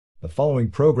The following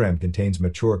program contains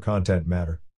mature content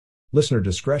matter. Listener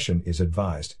discretion is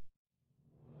advised.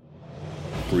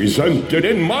 Presented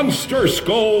in Monster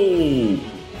Skull!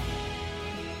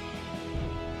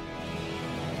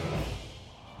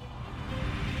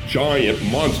 Giant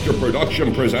Monster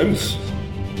Production presents...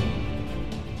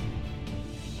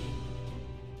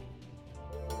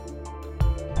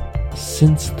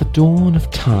 Since the dawn of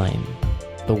time,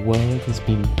 the world has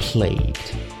been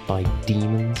plagued by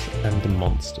demons and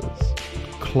monsters,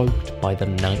 cloaked by the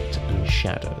night and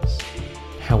shadows.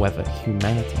 However,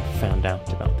 humanity found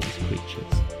out about these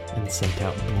creatures and sent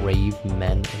out brave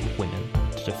men and women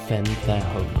to defend their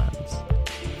homelands.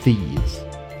 These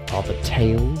are the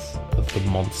tales of the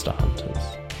Monster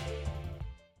Hunters.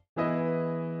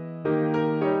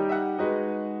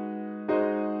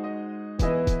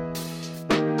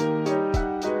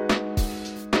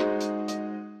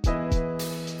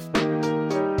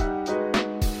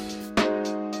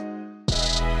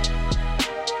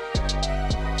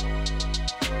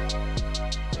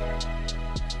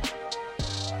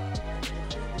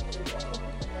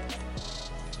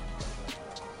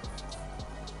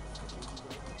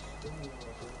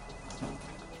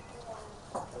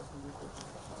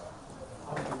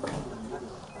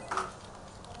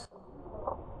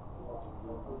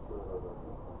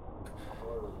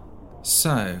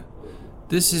 So,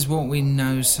 this is what we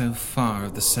know so far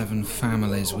of the 7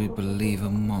 families we believe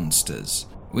are monsters.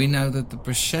 We know that the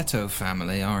Bruschetto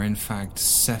family are in fact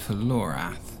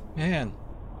Cephalorath. Man,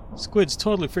 squids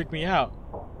totally freaked me out.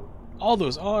 All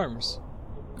those arms.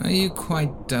 Are you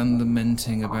quite done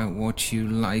lamenting about what you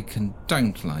like and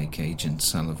don't like, Agent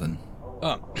Sullivan?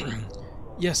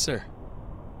 Yes, sir.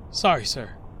 Sorry,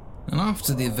 sir. And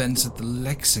after the events at the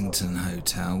Lexington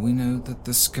Hotel, we know that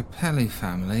the Scapelli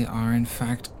family are in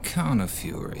fact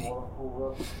Carnifury.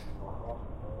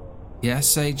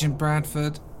 Yes, Agent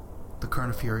Bradford? The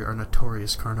Carnifury are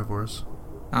notorious carnivores.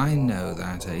 I know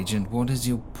that, Agent. What is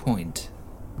your point?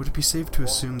 Would it be safe to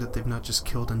assume that they've not just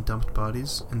killed and dumped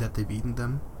bodies, and that they've eaten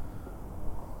them?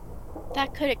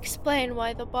 That could explain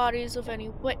why the bodies of any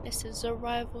witnesses or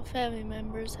rival family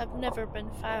members have never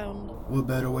been found. What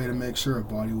better way to make sure a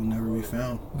body will never be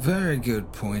found? Very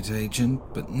good point, Agent.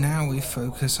 But now we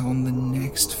focus on the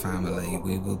next family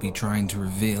we will be trying to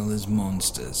reveal as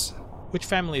monsters. Which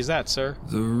family is that, sir?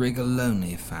 The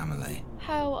Rigoloni family.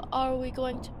 How are we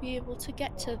going to be able to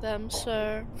get to them,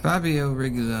 sir? Fabio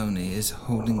Rigoloni is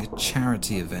holding a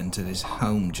charity event at his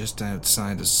home just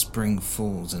outside of Spring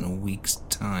Falls in a week's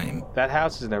time. That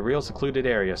house is in a real secluded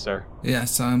area, sir.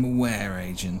 Yes, I'm aware,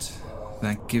 Agent.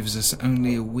 That gives us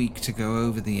only a week to go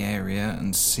over the area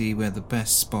and see where the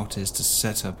best spot is to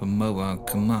set up a mobile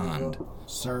command.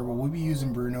 Sir, will we be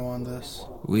using Bruno on this?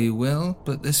 We will,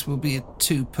 but this will be a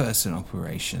 2-person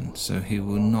operation, so he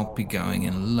will not be going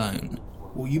in alone.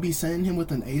 Will you be sending him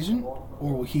with an agent,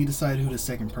 or will he decide who the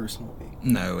second person will be?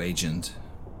 No, Agent.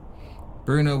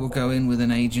 Bruno will go in with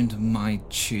an agent of my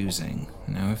choosing.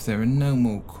 Now, if there are no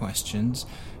more questions,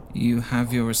 you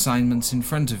have your assignments in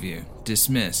front of you.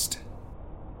 Dismissed.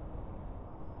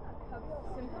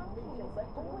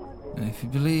 And if you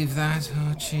believe that,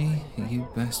 Archie, you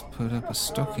best put up a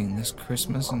stocking this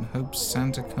Christmas and hope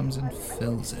Santa comes and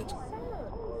fills it.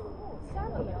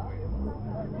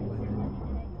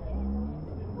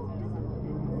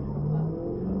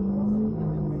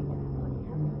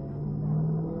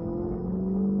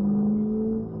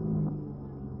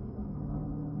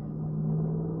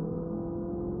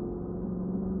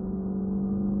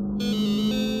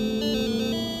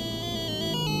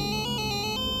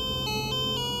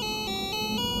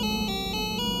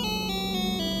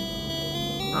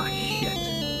 Ah, shit.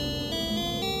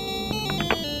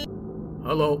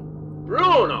 Hello?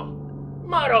 Bruno!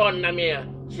 Madonna mia!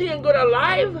 She ain't good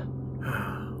alive?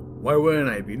 Why wouldn't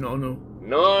I be, Nono?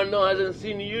 No, hasn't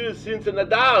seen you since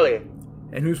Natale.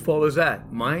 And whose fault is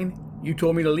that? Mine? You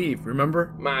told me to leave,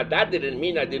 remember? Ma, that didn't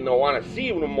mean I didn't want to see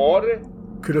you no more.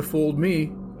 Could have fooled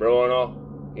me.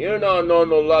 Bruno, you know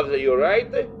Nono loves you,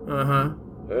 right? Uh-huh.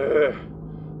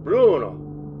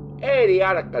 Bruno, eri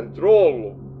out of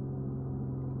control.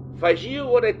 Fazia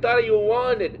what I thought you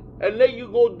wanted, and let you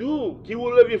go do. He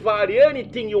will let you find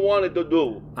anything you wanted to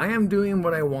do. I am doing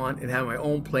what I want and have my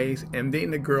own place and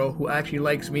dating a girl who actually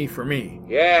likes me for me.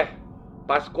 Yeah,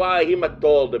 Pasquale, he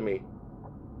told me.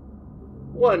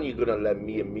 When you gonna let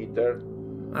me meet her?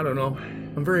 I don't know.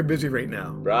 I'm very busy right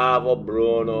now. Bravo,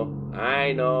 Bruno.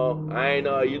 I know.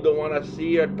 You don't want to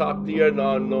see or talk to your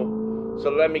nonno. So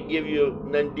let me give you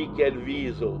Nandika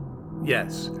Viso.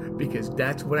 Yes, because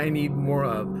that's what I need more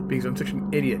of, because I'm such an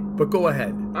idiot. But go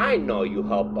ahead. I know you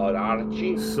help out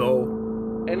Archie.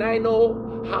 So? And I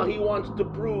know how he wants to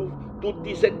prove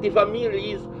tutti sette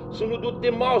families sono tutti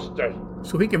monsters.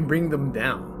 So he can bring them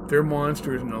down. They're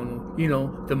monsters, Nono. You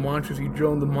know, the monsters he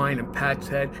drilled in the mine in Pat's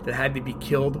head that had to be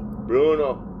killed.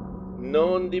 Bruno,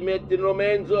 non ti metti in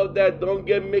mezzo of that. Don't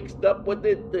get mixed up with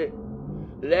it.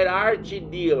 Let Archie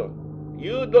deal.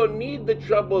 You don't need the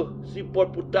trouble si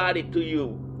può putare to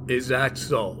you. Is that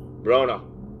so? Bruno,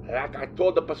 like I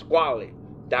told the Pasquale,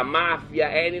 the mafia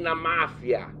ain't in a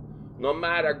mafia. No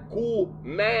matter who,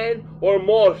 man or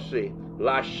morse,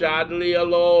 lasciateli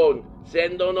alone.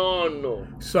 Sendo nonno.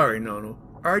 Sorry, Nono.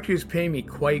 Archie is paying me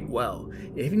quite well.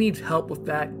 If he needs help with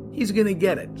that, he's gonna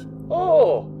get it.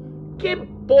 Oh, che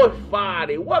puoi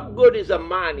fare? What good is the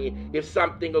money if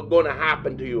something is gonna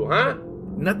happen to you, huh?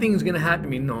 Nothing's gonna happen to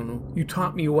me, Nono. You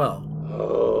taught me well.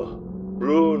 Oh,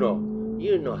 Bruno,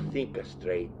 you no think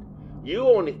straight. You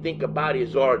only think about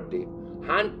his order.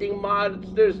 Hunting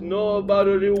monsters know about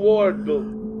a reward.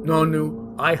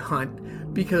 Nono, I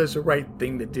hunt because it's the right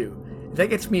thing to do. If that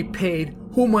gets me paid,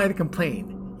 who am I to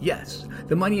complain? Yes,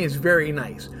 the money is very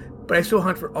nice, but I still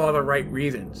hunt for all the right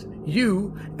reasons.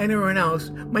 You and everyone else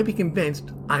might be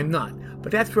convinced I'm not,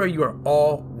 but that's where you are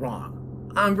all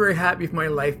wrong. I'm very happy with my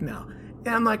life now,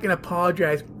 and I'm not going to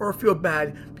apologize or feel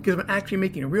bad because I'm actually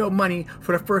making real money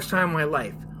for the first time in my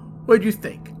life. What did you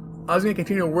think? I was going to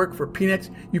continue to work for peanuts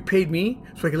you paid me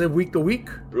so I could live week to week?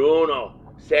 Bruno,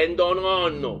 sendo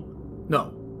nonno.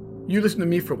 No. You listen to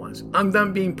me for once. I'm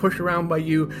done being pushed around by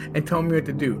you and telling me what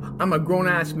to do. I'm a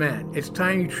grown-ass man. It's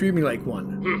time you treat me like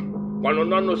one. Quando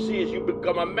nonno sees you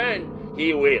become a man,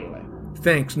 he will.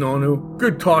 Thanks, Nono.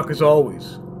 Good talk as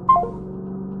always.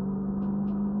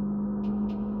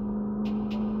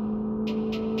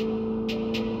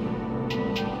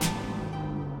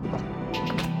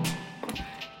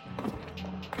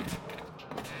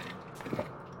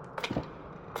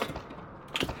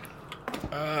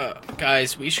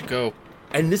 Guys, we should go.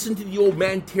 And listen to the old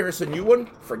man tear us a new one?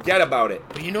 Forget about it.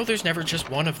 But you know there's never just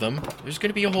one of them. There's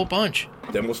gonna be a whole bunch.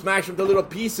 Then we'll smash them to little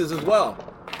pieces as well.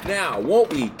 Now,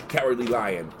 won't we, cowardly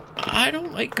lion? I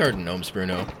don't like garden gnomes,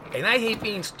 Bruno. And I hate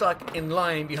being stuck in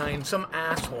line behind some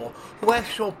asshole who has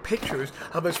to show pictures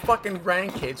of his fucking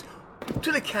grandkids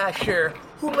to the cashier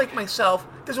who, like myself,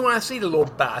 doesn't want to see the little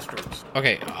bastards.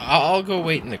 Okay, I'll go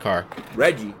wait in the car.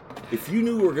 Reggie, if you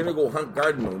knew we were going to go hunt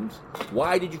garden gnomes,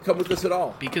 why did you come with us at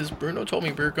all? Because Bruno told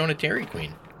me we were going to Dairy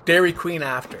Queen. Dairy Queen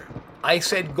after. I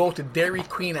said go to Dairy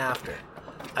Queen after.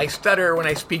 I stutter when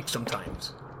I speak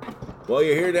sometimes. Well,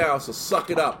 you're here now, so suck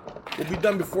it up. We'll be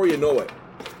done before you know it.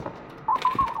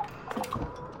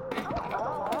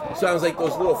 Sounds like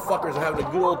those little fuckers are having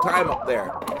a good old time up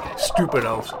there. Stupid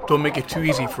elves. Don't make it too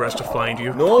easy for us to find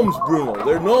you. Gnomes, Bruno.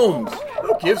 They're gnomes.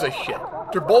 Who gives a shit?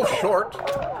 They're both short.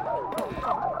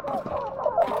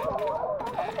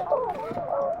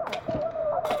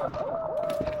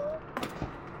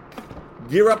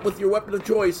 Gear up with your weapon of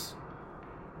choice.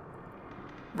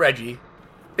 Reggie,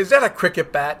 is that a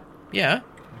cricket bat? Yeah.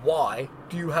 Why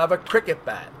do you have a cricket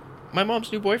bat? My mom's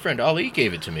new boyfriend, Ali,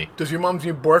 gave it to me. Does your mom's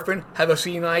new boyfriend have a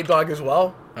seeing eye dog as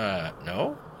well?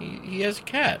 No. He has a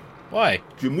cat. Why?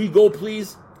 Can we go,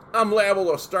 please? I'm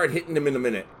liable to start hitting him in a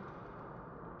minute.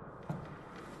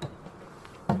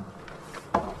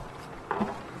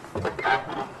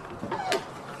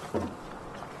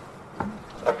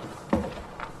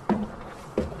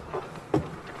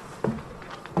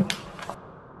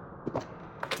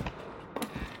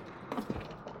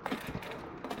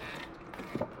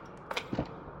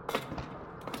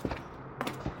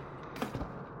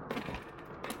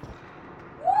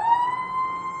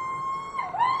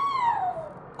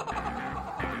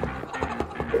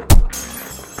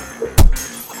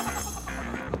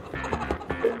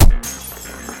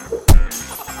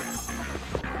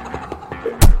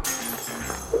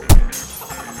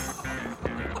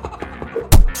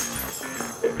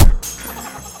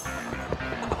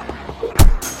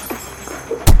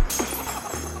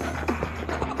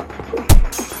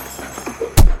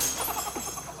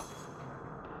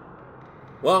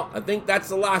 Well, I think that's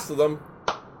the last of them.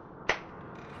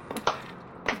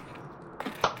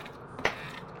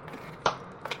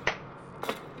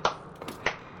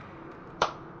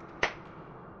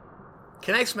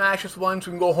 Can I smash this one so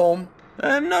we can go home?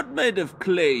 I'm not made of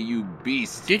clay, you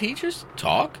beast. Did he just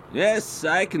talk? Yes,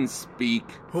 I can speak.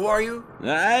 Who are you?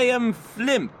 I am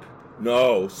Flimp.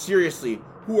 No, seriously,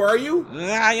 who are you?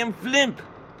 I am Flimp.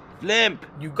 Flimp.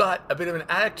 You got a bit of an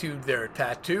attitude there,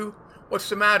 Tattoo. What's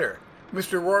the matter?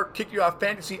 Mr. Rourke kicked you off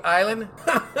Fantasy Island?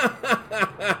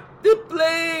 The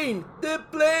plane! The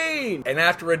plane! And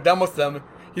after we're done with them,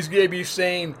 he's gonna be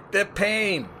saying, that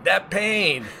pain.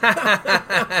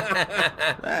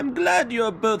 I'm glad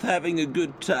you're both having a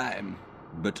good time,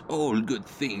 but all good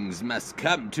things must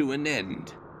come to an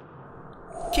end.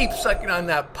 Keep sucking on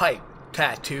that pipe,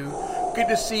 Tattoo. Good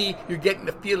to see you're getting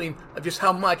the feeling of just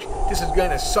how much this is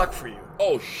gonna suck for you.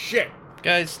 Oh shit!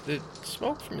 Guys, the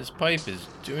smoke from his pipe is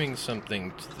doing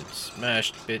something to the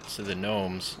smashed bits of the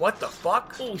gnomes. What the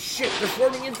fuck? Oh shit, they're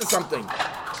forming into something.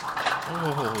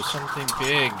 Oh, something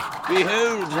big.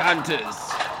 Behold, hunters,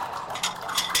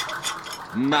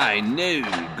 my new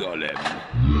golem.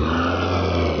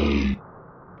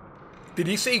 Did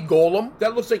he say golem?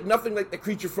 That looks like nothing like the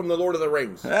creature from the Lord of the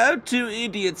Rings. How two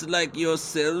idiots like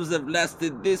yourselves have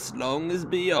lasted this long is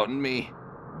beyond me.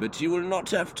 But you will not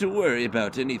have to worry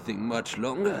about anything much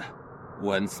longer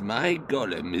once my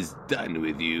golem is done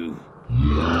with you.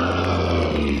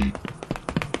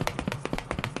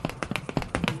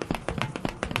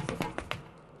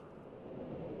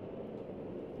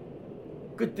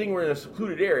 Good thing we're in a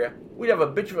secluded area. We'd have a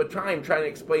bitch of a time trying to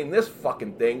explain this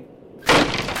fucking thing.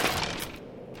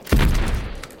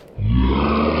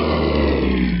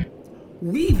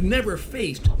 We've never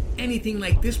faced anything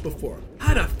like this before.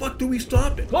 How the fuck do we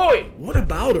stop it? Chloe! What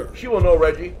about her? She will know,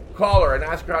 Reggie. Call her and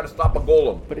ask her how to stop a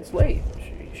golem. But it's late.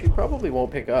 She probably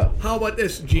won't pick up. How about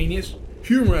this, genius?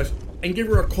 Humor us and give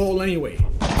her a call anyway.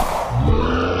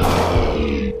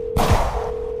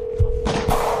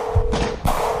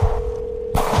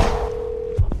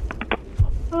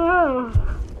 Oh,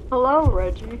 hello,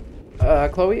 Reggie.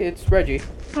 Chloe, it's Reggie.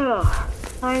 Oh,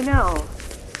 I know.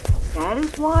 That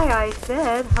is why I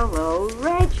said hello,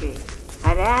 Reggie.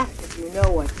 I'd asked if you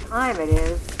know what time it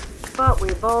is, but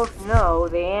we both know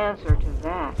the answer to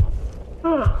that.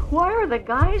 Why are the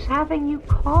guys having you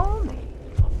call me?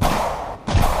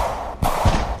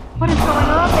 What is going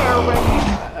on there,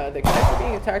 Reggie? The guys are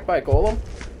being attacked by a golem?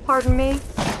 Pardon me?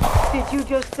 Did you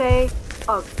just say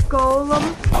a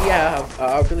golem? Yeah,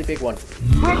 a really big one.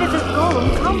 Where did this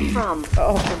golem come from?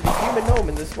 Oh, from the human gnome,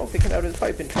 and the smoke that came out of his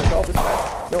pipe and turned all the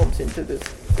smashed gnomes into this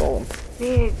golem.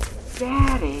 Big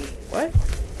Daddy. What?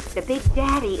 The Big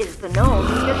Daddy is the gnome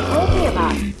you just told me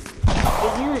about.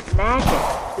 He used magic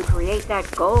to create that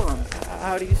golem.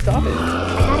 How do you stop it? I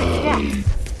gotta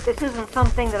check. This isn't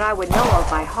something that I would know of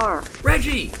by heart.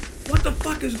 Reggie! What the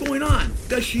fuck is going on?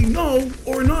 Does she know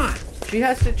or not? She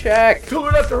has to check. Tell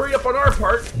her not to hurry up on our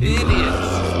part.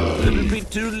 Idiots! It'll be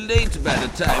too late by the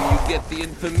time you get the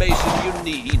information you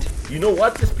need. You know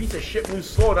what? This piece of shit moves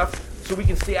slow enough so we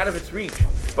can stay out of its reach.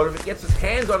 But if it gets its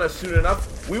hands on us soon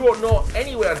enough, we won't know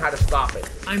anyway on how to stop it.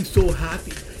 I'm so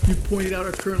happy you pointed out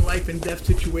our current life and death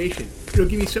situation. It'll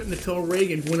give me something to tell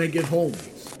Reagan when I get home.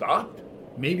 Stopped?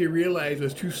 Maybe realize it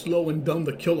was too slow and dumb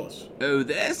to kill us. Oh,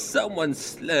 there's someone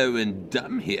slow and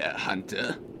dumb here,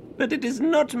 Hunter. But it is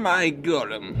not my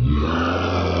golem.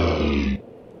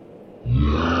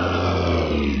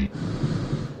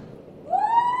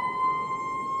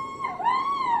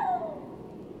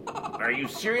 Are you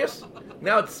serious?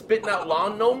 Now it's spitting out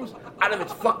lawn gnomes out of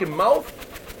its fucking mouth?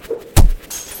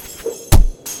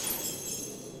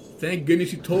 Thank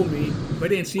goodness you told me. If I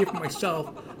didn't see it for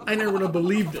myself, I never would have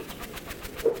believed it.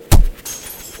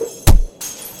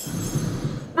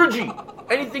 Reggie,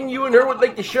 anything you and her would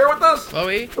like to share with us?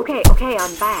 Chloe? Okay,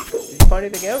 I'm back. Did you find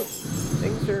anything out?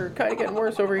 Things are kind of getting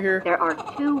worse over here. There are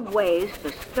 2 ways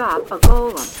to stop a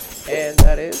golem. And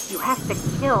that is? You have to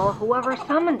kill whoever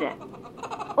summoned it.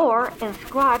 Or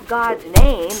inscribe God's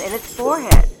name in its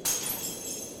forehead.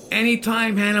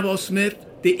 Anytime, Hannibal Smith.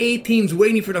 The A-team's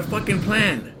waiting for the fucking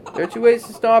plan. There are 2 ways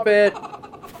to stop it.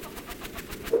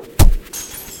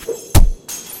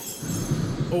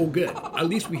 Oh, good. At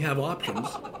least we have options.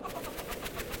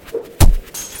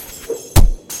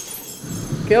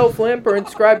 Kill Flimp or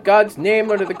inscribe God's name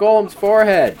under the golem's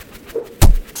forehead.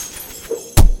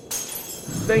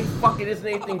 Thank fuck it isn't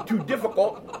anything too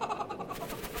difficult.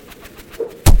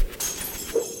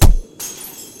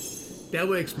 That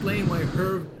would explain why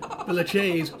Herb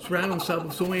Villachez surrounded himself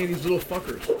with so many of these little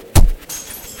fuckers.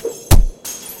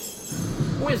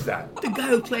 Who is that? The guy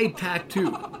who played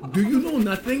Tattoo. Do you know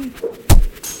nothing?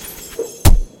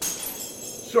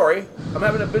 Sorry, I'm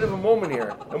having a bit of a moment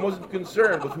here and wasn't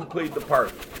concerned with who played the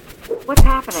part. What's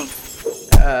happening?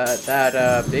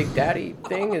 That Big Daddy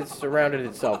thing has surrounded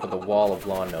itself with a wall of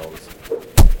lawn gnomes.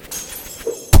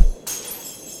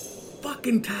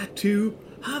 Fucking Tattoo.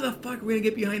 How the fuck are we gonna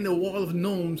get behind the wall of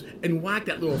gnomes and whack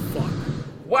that little fuck?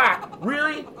 Whack?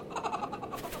 Really?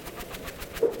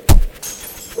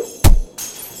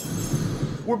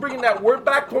 We're bringing that word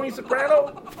back, Tony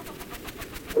Soprano?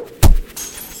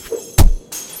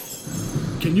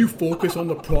 Can you focus on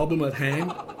the problem at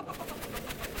hand?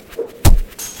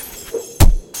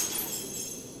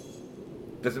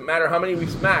 Doesn't matter how many we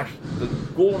smash, the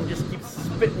golem just keeps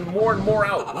spitting more and more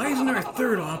out. Why isn't there a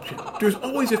third option? There's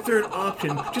always a third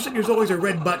option, just like there's always a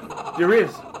red button. There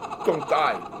is. Don't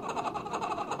die.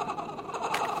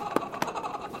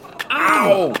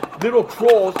 Ow! Little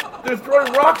trolls, they're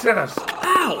throwing rocks at us.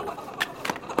 Ow!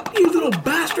 You little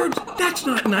bastards! That's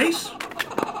not nice!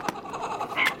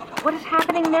 What is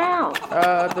happening now?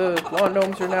 The lawn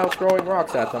gnomes are now throwing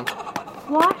rocks at them.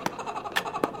 What?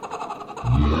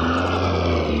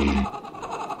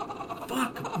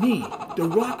 Fuck me. The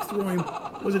rock throwing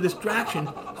was a distraction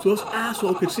so this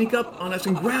asshole could sneak up on us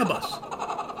and grab us.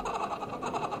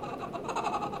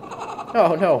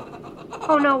 Oh no.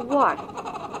 Oh no, what?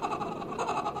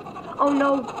 Oh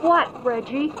no, what,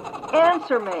 Reggie?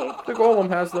 Answer me. The golem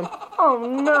has them. Oh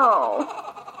no.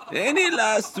 Any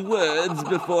last words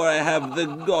before I have the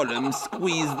golem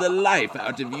squeeze the life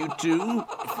out of you two?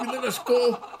 If you let us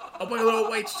go, I'll buy a little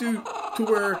white suit to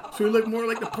wear so you look more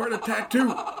like the part of tattoo.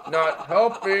 Not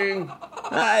helping.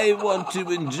 I want to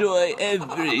enjoy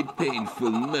every painful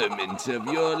moment of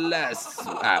your last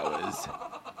hours.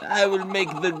 I will make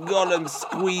the golem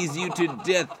squeeze you to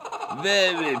death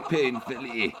very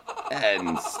painfully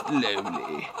and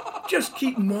slowly. Just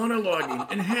keep monologuing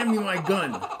and hand me my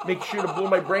gun. Make sure to blow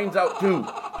my brains out too.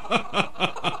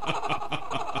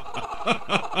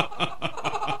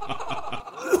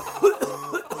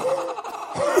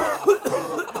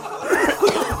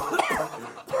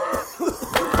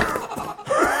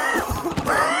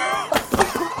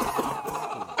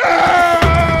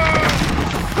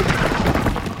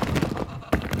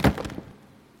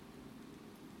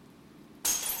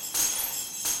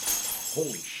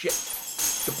 Holy shit.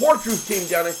 The porch roof came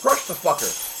down and crushed the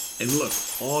fucker. And look,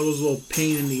 all those little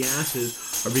pain in the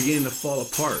asses are beginning to fall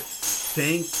apart.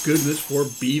 Thank goodness for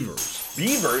beavers.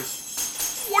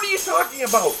 Beavers? What are you talking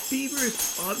about?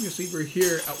 Beavers obviously were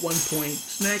here at one point,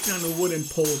 snacking on the wooden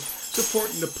poles,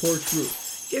 supporting the porch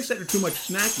roof. Guess after too much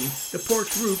snacking, the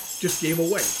porch roof just gave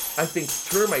away. I think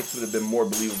termites would have been more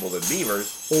believable than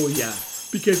beavers. Oh yeah,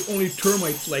 because only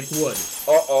termites like wood.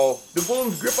 Uh-oh. The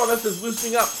golem's grip on us is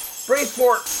loosening up. Brace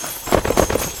for it.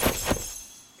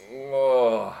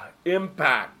 Oh,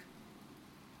 impact.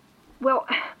 Well,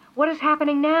 what is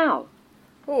happening now?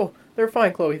 Oh, they're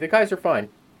fine, Chloe. The guys are fine.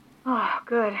 Oh,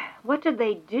 good. What did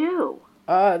they do?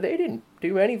 They didn't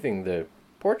do anything. The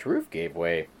porch roof gave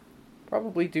way.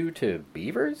 Probably due to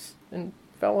beavers and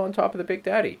fell on top of the Big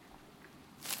Daddy.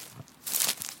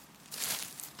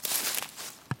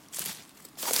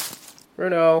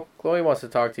 Bruno, Chloe wants to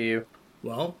talk to you.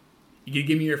 Well, you can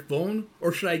give me your phone,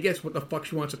 or should I guess what the fuck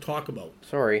she wants to talk about?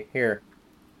 Sorry, here.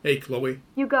 Hey, Chloe.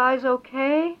 You guys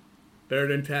okay? Better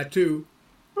than tattoo.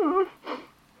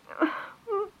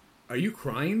 Are you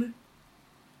crying?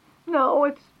 No,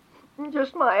 it's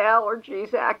just my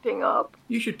allergies acting up.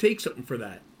 You should take something for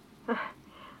that.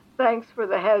 Thanks for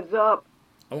the heads up.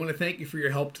 I want to thank you for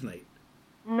your help tonight.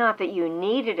 Not that you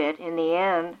needed it in the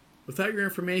end. Without your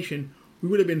information, we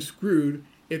would have been screwed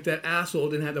if that asshole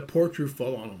didn't have the porch roof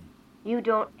fall on him. You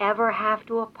don't ever have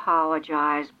to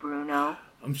apologize, Bruno.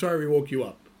 I'm sorry we woke you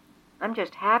up. I'm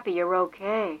just happy you're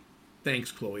okay.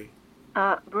 Thanks, Chloe.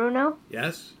 Bruno?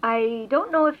 Yes? I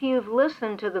don't know if you've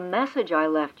listened to the message I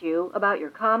left you about your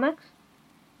comics.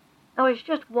 I was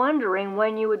just wondering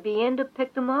when you would be in to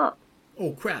pick them up.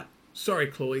 Oh, crap. Sorry,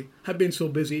 Chloe. I've been so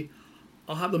busy.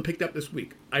 I'll have them picked up this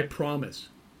week. I promise.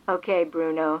 Okay,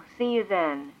 Bruno. See you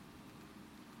then.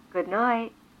 Good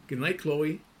night. Good night,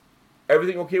 Chloe.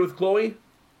 Everything okay with Chloe?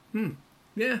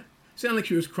 Yeah. Sounded like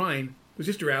she was crying. It was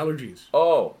just her allergies.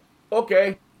 Oh,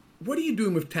 okay. What are you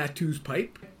doing with Tattoo's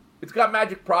pipe? It's got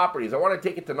magic properties. I want to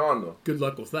take it to Nando. Good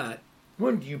luck with that.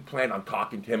 When do you plan on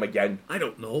talking to him again? I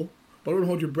don't know. But don't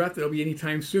hold your breath. It'll be any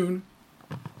time soon.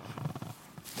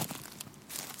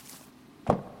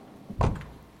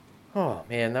 Oh,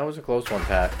 man, that was a close one,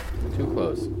 Pat. Too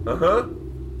close. Uh-huh.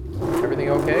 Everything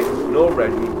okay? No,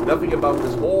 Reggie. Nothing about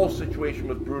this whole situation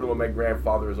with Bruno and my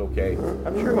grandfather is okay.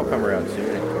 I'm sure he'll come around soon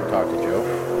and talk to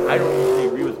Joe. I don't usually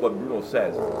agree with what Bruno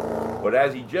says. But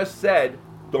as he just said,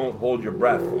 don't hold your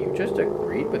breath. You just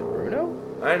agreed with Bruno?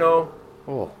 I know.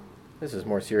 Oh, this is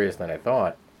more serious than I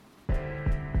thought.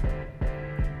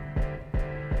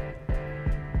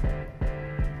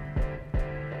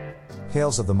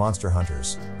 Tales of the Monster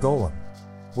Hunters, Golem,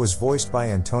 was voiced by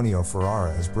Antonio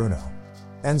Ferrara as Bruno,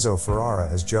 Enzo Ferrara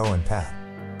as Joe and Pat,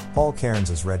 Paul Cairns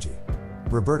as Reggie,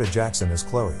 Roberta Jackson as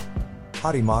Chloe,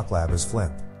 Hadi Mocklab as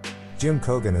Flimp, Jim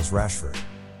Cogan as Rashford,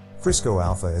 Crisco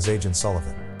Alpha as Agent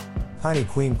Sullivan, Tiny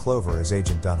Queen Clover as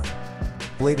Agent Dunham,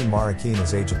 Bladen Marroquin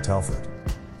as Agent Telford,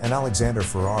 and Alexander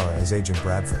Ferrara as Agent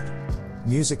Bradford.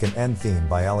 Music and end theme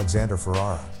by Alexander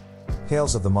Ferrara.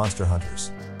 Tales of the Monster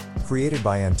Hunters. Created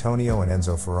by Antonio and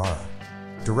Enzo Ferrara.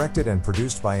 Directed and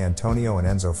produced by Antonio and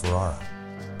Enzo Ferrara.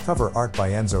 Cover art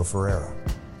by Enzo Ferrara.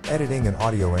 Editing and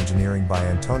audio engineering by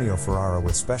Antonio Ferrara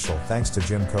with special thanks to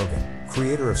Jim Kogan,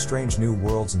 creator of Strange New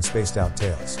Worlds and Spaced Out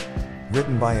Tales.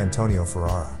 Written by Antonio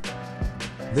Ferrara.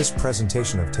 This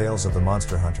presentation of Tales of the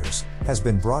Monster Hunters has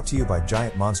been brought to you by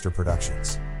Giant Monster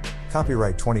Productions.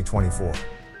 Copyright 2024.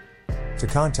 To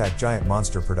contact Giant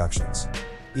Monster Productions,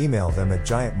 email them at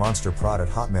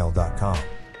giantmonsterprod@hotmail.com.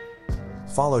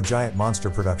 Follow Giant Monster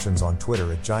Productions on Twitter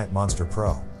at Giant Monster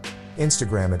Pro,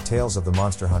 Instagram at Tales of the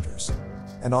Monster Hunters,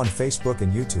 and on Facebook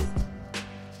and YouTube.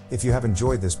 If you have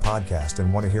enjoyed this podcast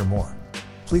and want to hear more,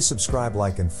 please subscribe,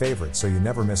 like, and favorite so you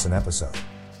never miss an episode.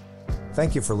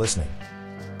 Thank you for listening.